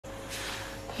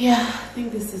Yeah, I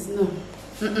think this is no.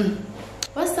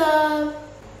 What's up?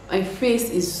 My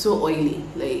face is so oily.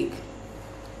 Like,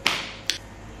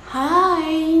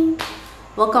 hi,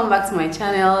 welcome back to my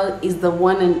channel. It's the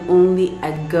one and only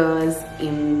Agoz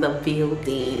in the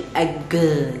building.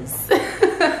 Agoz.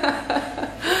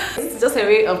 It's just a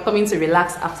way of coming to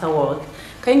relax after work.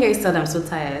 Can you guys tell that I'm so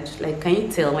tired? Like, can you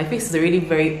tell my face is already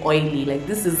very oily? Like,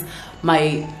 this is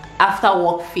my after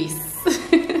work face.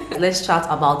 Let's chat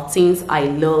about things I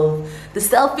love, the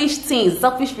selfish things,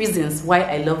 selfish reasons why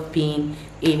I love being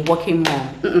a working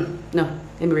mom. No,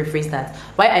 let me rephrase that.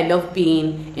 Why I love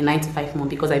being a 9-to-5 mom,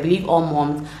 because I believe all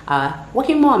moms are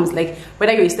working moms. Like,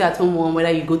 whether you're a stay-at-home mom, whether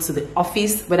you go to the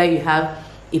office, whether you have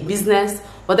a business,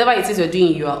 whatever it is you're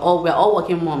doing, we're all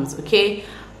working moms, okay?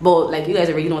 But like, you guys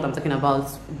already know what I'm talking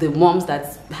about. The moms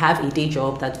that have a day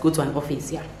job, that go to an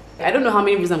office. Yeah, I don't know how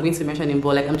many reasons I'm going to mention,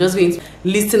 but like, I'm just going to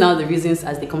listing out the reasons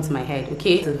as they come to my head,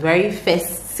 okay? The very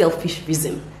first selfish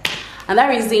reason, and that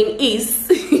reason is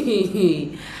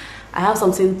I have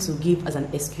something to give as an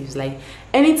excuse. Like,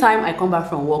 anytime I come back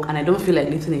from work and I don't feel like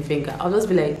lifting a finger, I'll just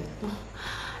be like, oh,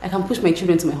 I can push my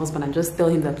children to my husband and just tell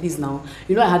him that, please now,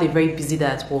 you know, I had a very busy day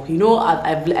at work. You know,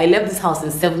 I left this house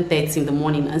at 7:30 in the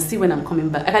morning, and see when I'm coming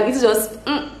back, I can easily just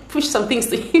push some things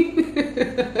to him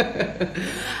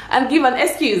and give an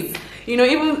excuse. You know,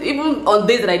 even on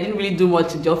days that I didn't really do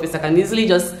much in the office, I can easily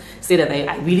just say that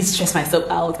I really stress myself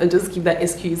out and just give that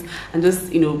excuse and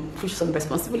just, you know, push some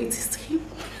responsibilities to him.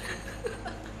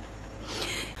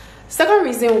 Second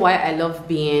reason why I love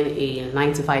being a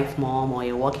 9-to-5 mom or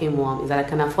a working mom is that I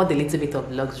can afford a little bit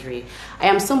of luxury. I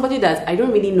am somebody that I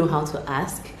don't really know how to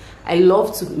ask. I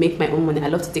love to make my own money. I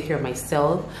love to take care of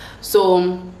myself.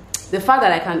 So the fact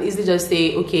that I can easily just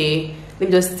say, okay, let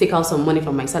me just take out some money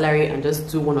from my salary and just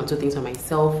do one or two things for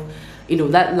myself. You know,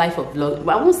 that life of luxury,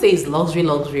 I won't say it's luxury,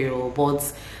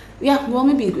 but yeah, well,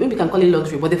 maybe we can call it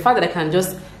luxury. But the fact that I can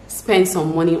just spend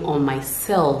some money on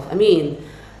myself, I mean,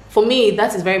 for me,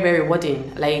 that is very, very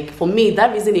rewarding. Like, for me,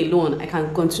 that reason alone, I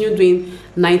can continue doing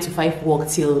 9-to-5 work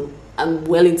till I'm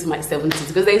well into my 70s,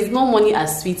 because there is no money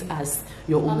as sweet as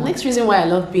your own. Next reason why I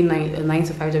love being a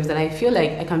 9-to-5 job is that I feel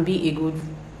like I can be a good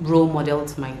role model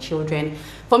to my children.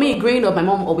 For me, growing up, my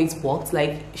mom always worked.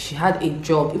 Like, she had a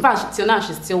job. In fact, till now,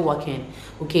 she's still working,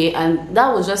 okay? And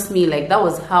that was just me. Like, that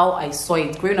was how I saw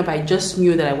it. Growing up, I just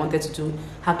knew that I wanted to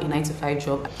have a 9-to-5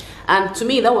 job. And to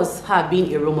me, that was her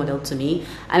being a role model to me.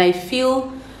 And I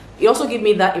feel it also gave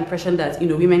me that impression that, you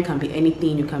know, women can be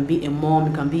anything. You can be a mom,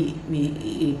 you can be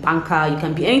a banker, you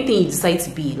can be anything you decide to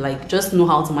be. Like, just know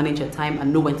how to manage your time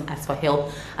and know when to ask for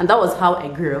help. And that was how I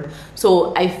grew up.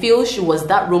 So I feel she was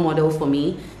that role model for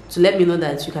me, to let me know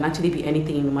that you can actually be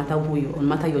anything, no matter who you, no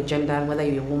matter your gender, whether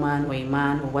you're a woman or a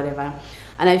man or whatever.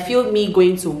 And I feel me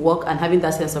going to work and having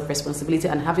that sense of responsibility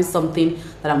and having something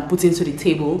that I'm putting to the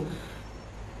table,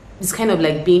 it's kind of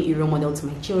like being a role model to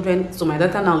my children. So my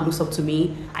daughter now looks up to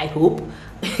me, I hope.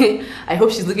 I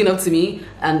hope she's looking up to me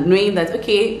and knowing that,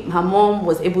 okay, her mom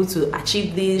was able to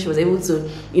achieve this. She was able to,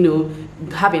 you know,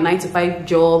 have a 9-to-5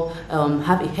 job,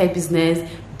 have a hair business,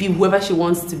 be whoever she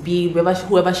wants to be,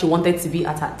 whoever she wanted to be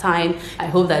at her time. I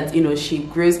hope that, you know, she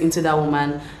grows into that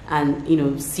woman and, you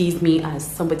know, sees me as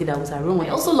somebody that was a role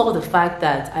model. I also love the fact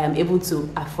that I am able to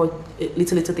afford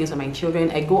little things for my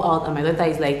children. I go out and my daughter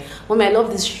is like, Mommy, I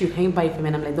love this shoe, can you buy it for me?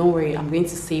 And I'm like, don't worry, I'm going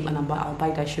to save and I'll buy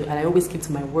that shoe. And I always keep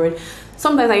to my word.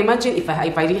 Sometimes I imagine if I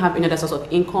didn't have any other source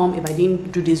of income, if I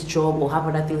didn't do this job or have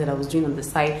other things that I was doing on the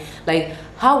side, like,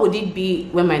 how would it be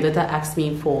when my daughter asks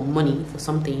me for money for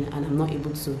something and I'm not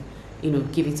able to, you know,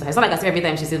 give it to her? It's not like I say every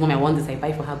time she says, Mommy, I want this, I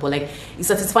buy for her. But like, it's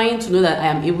satisfying to know that I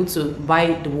am able to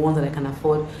buy the ones that I can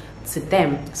afford to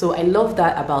them. So I love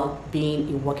that about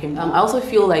being a working mom. I also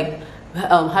feel like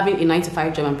having a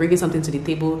 9-to-5 job and bringing something to the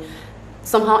table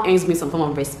somehow earns me some form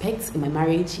of respect in my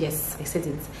marriage. Yes, I said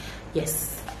it.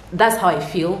 Yes, that's how I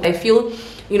feel. I feel,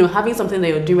 you know, having something that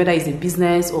you're doing, whether it's a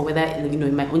business or whether, you know,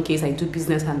 in my own case, I do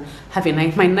business and have my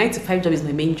 9-to-5 job is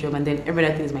my main job, and then every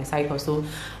other thing is my side hustle.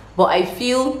 But I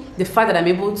feel the fact that I'm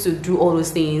able to do all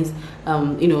those things,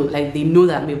 you know, like, they know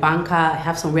that I'm a banker, I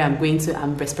have somewhere I'm going to,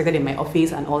 I'm respected in my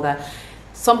office and all that.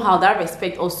 Somehow that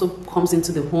respect also comes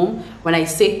into the home. When I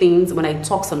say things, when I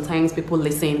talk, sometimes people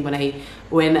listen.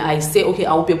 When I say, okay,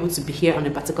 I'll be able to be here on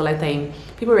a particular time,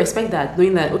 people respect that,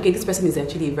 knowing that, okay, this person is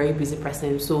actually a very busy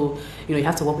person, so, you know, you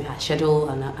have to work with her schedule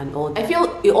and all. I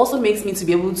feel it also makes me to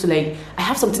be able to, like, I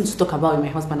have something to talk about with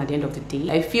my husband at the end of the day.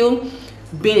 I feel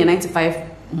being a 9-to-5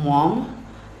 mom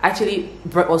actually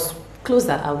brought us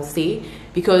closer, I would say,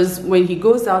 because when he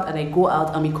goes out and I go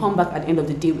out and we come back at the end of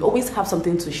the day, we always have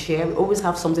something to share, we always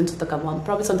have something to talk about,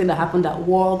 probably something that happened at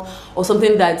work or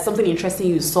something interesting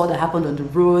you saw that happened on the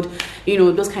road, you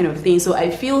know, those kind of things. So I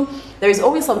feel there is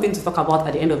always something to talk about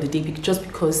at the end of the day, just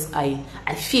because I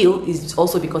feel it's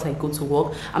also because I go to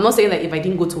work. I'm not saying that if I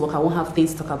didn't go to work I won't have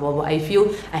things to talk about, but I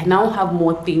feel I now have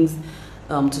more things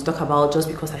to talk about just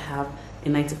because I have a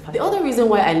 9 to 5. The other reason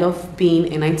why I love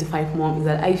being a 9 to 5 mom is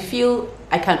that I feel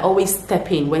I can always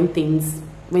step in when things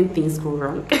go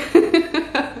wrong.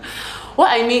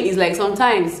 What I mean is, like,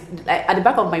 sometimes, like, at the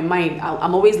back of my mind,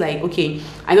 I'm always like, okay,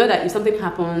 I know that if something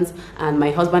happens and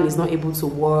my husband is not able to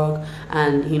work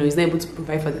and, you know, he's not able to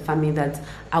provide for the family, that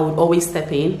I would always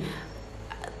step in.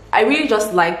 I really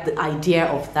just like the idea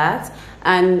of that.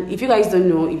 And if you guys don't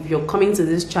know, if you're coming to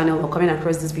this channel or coming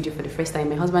across this video for the first time,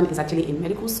 my husband is actually in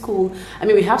medical school. I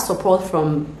mean, we have support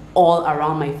from all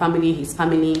around my family, his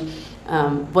family,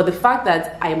 but the fact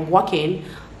that I'm working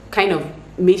kind of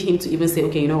made him to even say,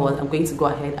 okay, you know what, I'm going to go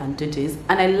ahead and do this.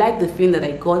 And I like the feeling that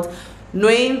I got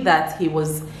knowing that he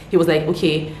was like,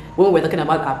 okay, when we're talking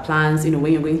about our plans, you know,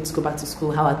 when you're going to go back to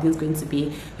school, how are things going to be?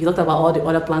 He talked about all the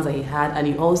other plans that he had, and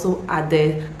he also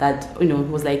added that, you know, he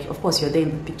was like, of course, you're there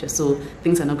in the picture, so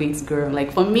things are not going to go wrong.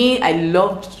 Like, for me, I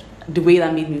loved the way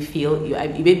that made me feel.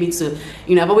 It made me to,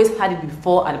 you know, I've always had it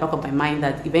before at the back of my mind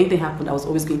that if anything happened, I was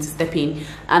always going to step in.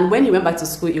 And when he went back to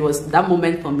school, it was that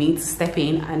moment for me to step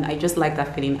in, and I just like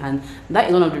that feeling. And that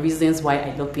is one of the reasons why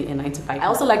I love being a 9 to 5. I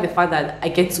also like the fact that I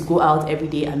get to go out every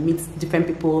day and meet different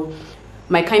people.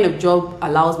 My kind of job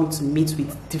allows me to meet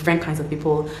with different kinds of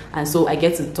people, and so I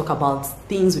get to talk about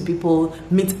things with people,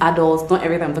 meet adults. Not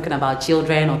every time I'm talking about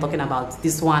children or talking about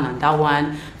this one and that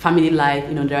one, family life,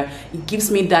 you know. It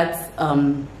gives me that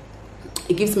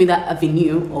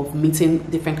avenue of meeting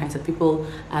different kinds of people,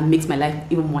 and makes my life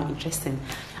even more interesting.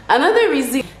 Another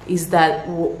reason is that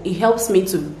it helps me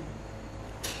to,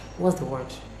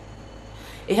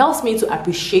 it helps me to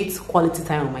appreciate quality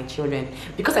time with my children.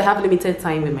 Because I have limited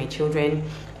time with my children,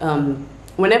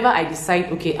 whenever I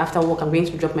decide, okay, after work I'm going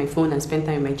to drop my phone and spend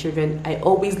time with my children, I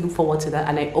always look forward to that,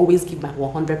 and I always give my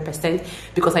 100%,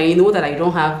 because I know that I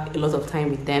don't have a lot of time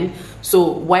with them. So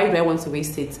why do I want to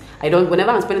waste it?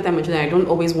 Whenever I'm spending time with my children, I don't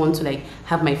always want to, like,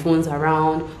 have my phones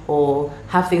around or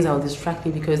have things that will distract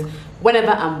me, because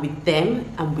whenever I'm with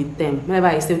them, I'm with them. Whenever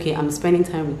I say, okay, I'm spending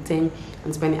time with them,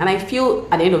 and I feel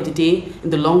at the end of the day, in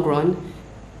the long run,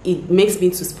 it makes me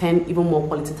to spend even more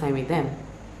quality time with them.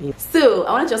 Yeah. So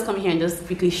I want to just come here and just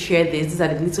quickly share this. These are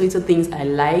the little things I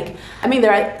like. I mean,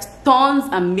 there are tons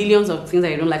and millions of things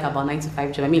that I don't like about 9 to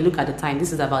 5 job. I mean, look at the time.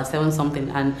 This is about 7 something,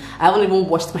 and I haven't even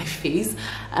washed my face.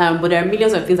 But there are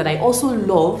millions of things that I also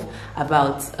love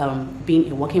about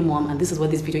being a working mom, and this is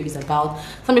what this video is about.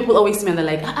 Some people always see me and they're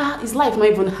like, is life not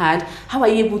even hard? How are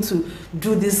you able to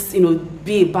do this, you know,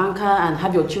 be a banker and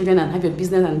have your children and have your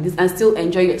business and this and still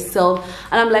enjoy yourself?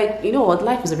 And I'm like, you know what,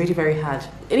 life is already very hard.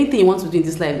 Anything you want to do in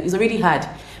this life is already hard.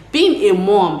 Being a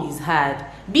mom is hard.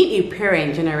 Being a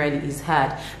parent generally is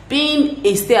hard. Being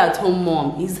a stay-at-home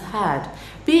mom is hard.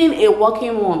 Being a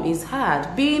working mom is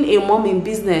hard. Being a mom in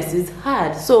business is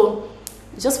hard. So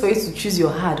just for you to choose your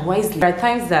hard wisely. There are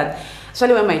times that,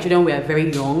 especially when my children were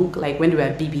very young, like when they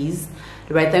were babies,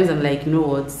 there were times I'm like, you know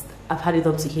what, I've had it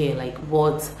up to here. Like,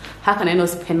 how can I not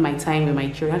spend my time with my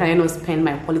children? How can I not spend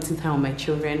my quality time with my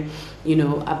children? You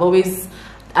know, I've always,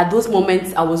 at those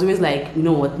moments, I was always like, you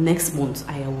know what, next month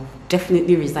I will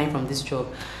definitely resign from this job.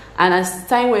 And as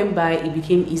time went by, it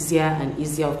became easier and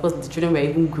easier. Of course, the children were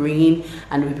even growing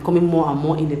and were becoming more and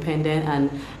more independent, and,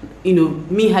 you know,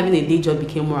 me having a day job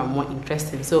became more and more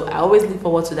interesting. So I always look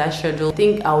forward to that schedule. I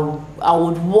think I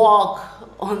would walk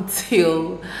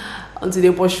until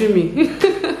they pursue me.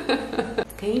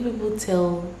 Can you people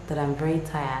tell that I'm very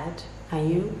tired? Can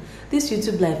you? This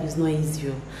YouTube life is not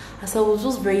easy. As I was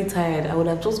just very tired, I would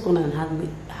have just gone and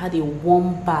had a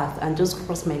warm bath and just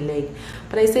crossed my leg.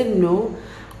 But I said no.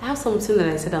 I have something that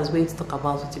I said I was going to talk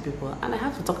about with you people, and I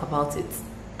have to talk about it.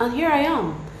 And here I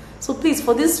am. So please,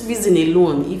 for this reason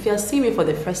alone, if you are seeing me for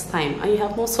the first time and you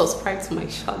have not subscribed to my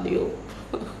channel,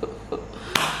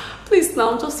 please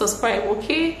now just subscribe,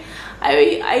 okay?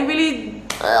 I really,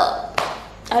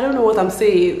 I don't know what I'm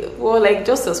saying. Well, like,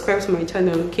 just subscribe to my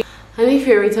channel, okay? And if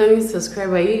you're a returning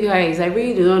subscriber, you guys, I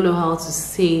really do not know how to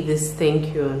say this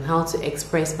thank you and how to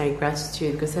express my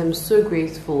gratitude, because I'm so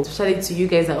grateful, especially to you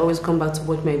guys that always come back to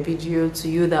watch my video, to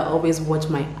you that always watch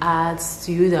my ads,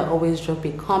 to you that always drop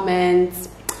a comment.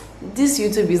 This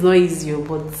YouTube is not easy,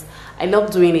 but I love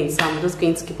doing it, so I'm just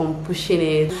going to keep on pushing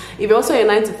it. If you're also a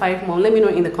 9 to 5 mom, let me know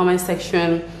in the comment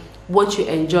section what you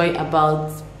enjoy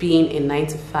about being a 9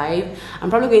 to 5. I'm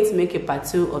probably going to make a part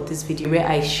 2 of this video where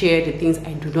I share the things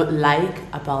I do not like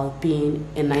about being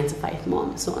a 9 to 5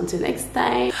 mom. So until next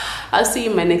time, I'll see you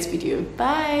in my next video.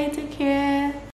 Bye, take care.